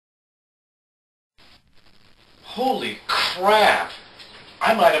Holy crap!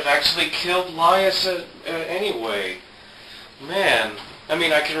 I might have actually killed Laius anyway. Man, I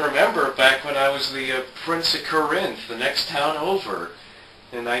mean, I can remember back when I was the Prince of Corinth, the next town over,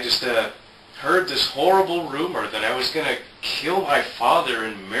 and I just heard this horrible rumor that I was going to kill my father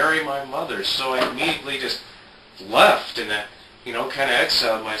and marry my mother, so I immediately just left and, kind of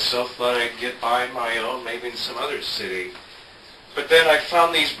exiled myself, thought I'd get by on my own, maybe in some other city. But then I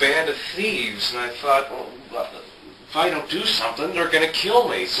found these band of thieves, and I thought, well, if I don't do something, they're going to kill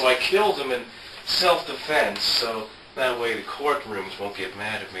me. So I killed them in self-defense, so that way the courtrooms won't get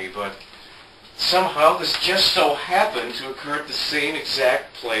mad at me. But somehow this just so happened to occur at the same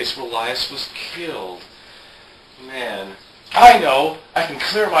exact place where Laius was killed. Man, I know! I can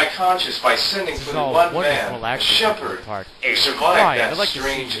clear my conscience by sending for the one man, a shepherd, who survived that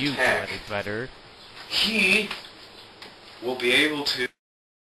strange attack. He will be able to...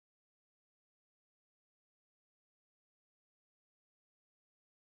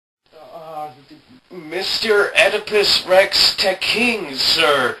 Mr. Oedipus Rex King,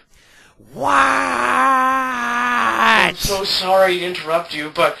 sir. What? I'm so sorry to interrupt you,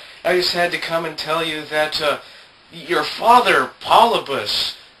 but I just had to come and tell you that, your father,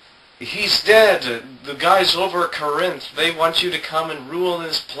 Oedipus, he's dead. The guys over at Corinth, they want you to come and rule in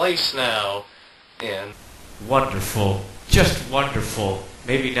his place now. And... Wonderful. Just wonderful.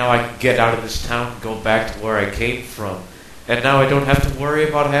 Maybe now I can get out of this town and go back to where I came from. And now I don't have to worry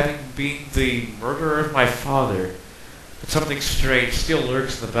about being the murderer of my father. But something strange still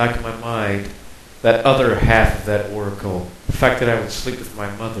lurks in the back of my mind. That other half of that oracle. The fact that I would sleep with my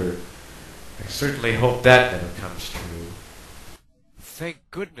mother. I certainly hope that never comes true. Thank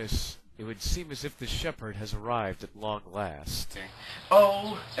goodness. It would seem as if the shepherd has arrived at long last.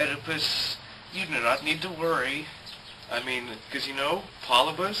 Oh, Oedipus, you do not need to worry. I mean, because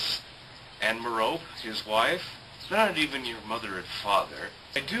Polybus and Merope, his wife, they're not even your mother and father.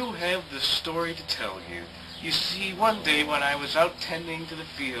 I do have this story to tell you. You see, one day when I was out tending to the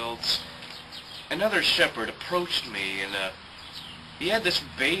fields, another shepherd approached me, and he had this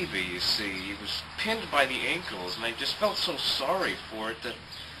baby, you see. He was pinned by the ankles, and I just felt so sorry for it that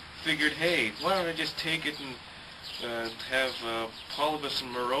I figured, hey, why don't I just take it and have Polybus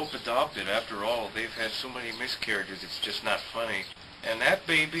and Merope adopted? After all, they've had so many miscarriages, it's just not funny. And that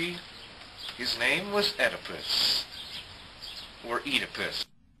baby, his name was Oedipus. Or Oedipus.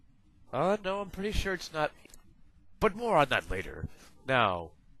 No, I'm pretty sure it's not... But more on that later.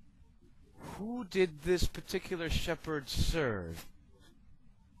 Now, who did this particular shepherd serve?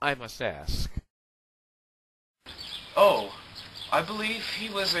 I must ask. Oh, I believe he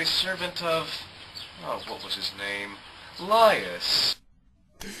was a servant of... Oh, what was his name? Laius.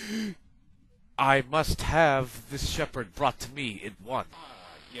 I must have this shepherd brought to me at once. Ah,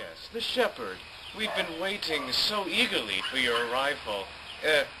 yes, the shepherd. We've been waiting so eagerly for your arrival.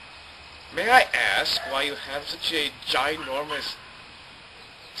 May I ask why you have such a ginormous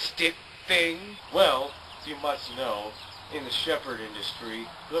stick thing? Well, you must know, in the shepherd industry,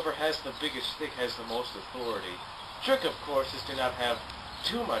 whoever has the biggest stick has the most authority. Trick, of course, is to not have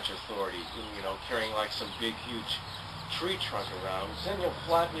too much authority, carrying like some big, huge tree trunk around. Then you'll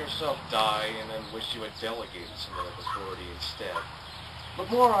flatten yourself, die, and then wish you had delegated some of that authority instead. But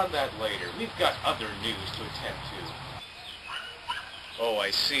more on that later. We've got other news to attend to. Oh,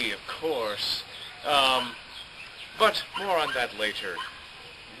 I see, of course. But more on that later.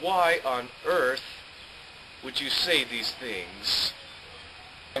 Why on earth would you say these things?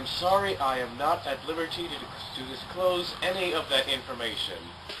 I'm sorry, I am not at liberty to disclose any of that information.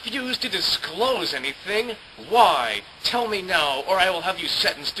 Refuse to disclose anything? Why? Tell me now, or I will have you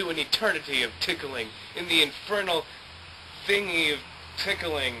sentenced to an eternity of tickling in the infernal thingy of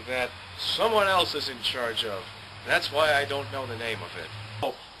tickling that someone else is in charge of. That's why I don't know the name of it.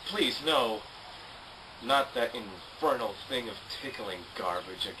 Oh, please, no. Not that infernal thing of tickling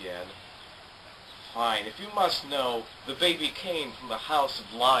garbage again. Fine, if you must know, the baby came from the house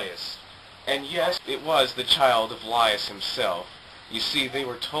of Laius. And yes, it was the child of Laius himself. You see, they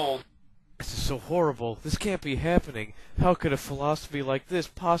were told... This is so horrible. This can't be happening. How could a philosophy like this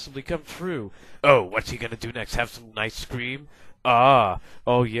possibly come true? Oh, what's he gonna do next? Have some nice scream? Ah,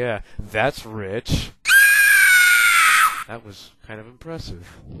 oh yeah, that's rich. That was kind of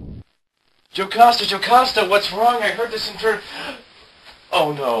impressive. Jocasta, what's wrong? I heard this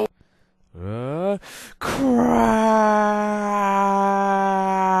Oh no. Crap.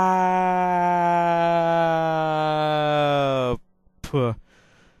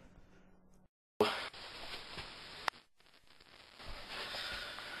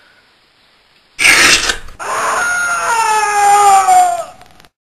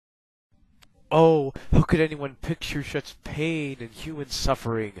 Oh, how could anyone picture such pain and human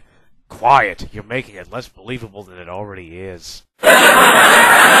suffering? Quiet! You're making it less believable than it already is.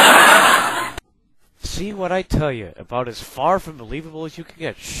 See what I tell you, about as far from believable as you can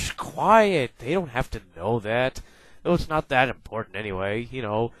get. Shh, quiet! They don't have to know that. Oh, it's not that important anyway, you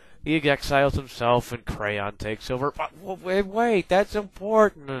know. He exiles himself and Crayon takes over. But wait, that's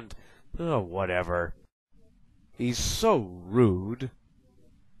important. Oh, whatever. He's so rude.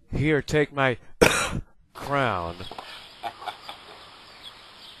 Here, take my crown.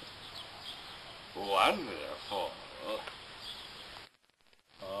 Wonderful.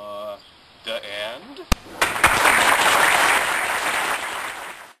 The end?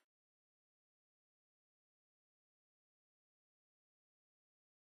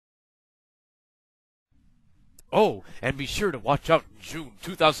 Oh, and be sure to watch out in June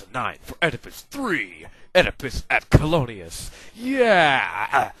 2009 for Oedipus 3. Oedipus at Colonius.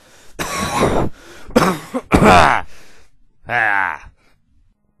 Yeah! Ah.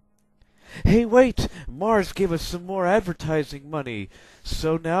 Hey, wait! Mars gave us some more advertising money.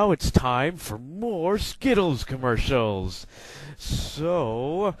 So now it's time for more Skittles commercials.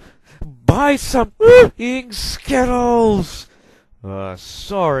 So, buy some eating Skittles!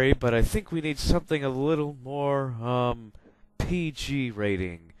 Sorry, but I think we need something a little more, PG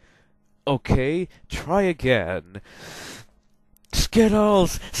rating. Okay, try again.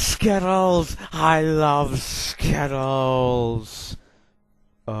 Skittles! Skittles! I love Skittles!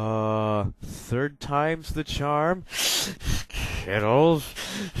 Third time's the charm. Skittles!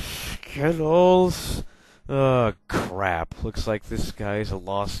 Skittles! Crap. Looks like this guy's a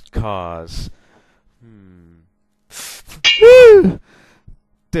lost cause.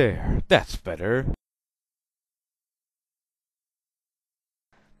 There, that's better.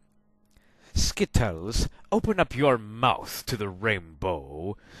 Skittles, open up your mouth to the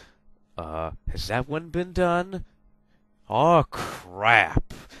rainbow. Has that one been done? Aw,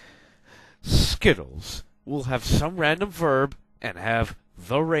 crap. Skittles will have some random verb and have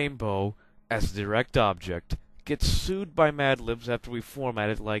the rainbow as direct object, get sued by Mad Libs after we format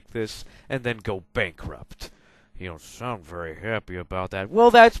it like this, and then go bankrupt. You don't sound very happy about that.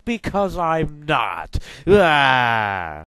 Well, that's because I'm not. Ah!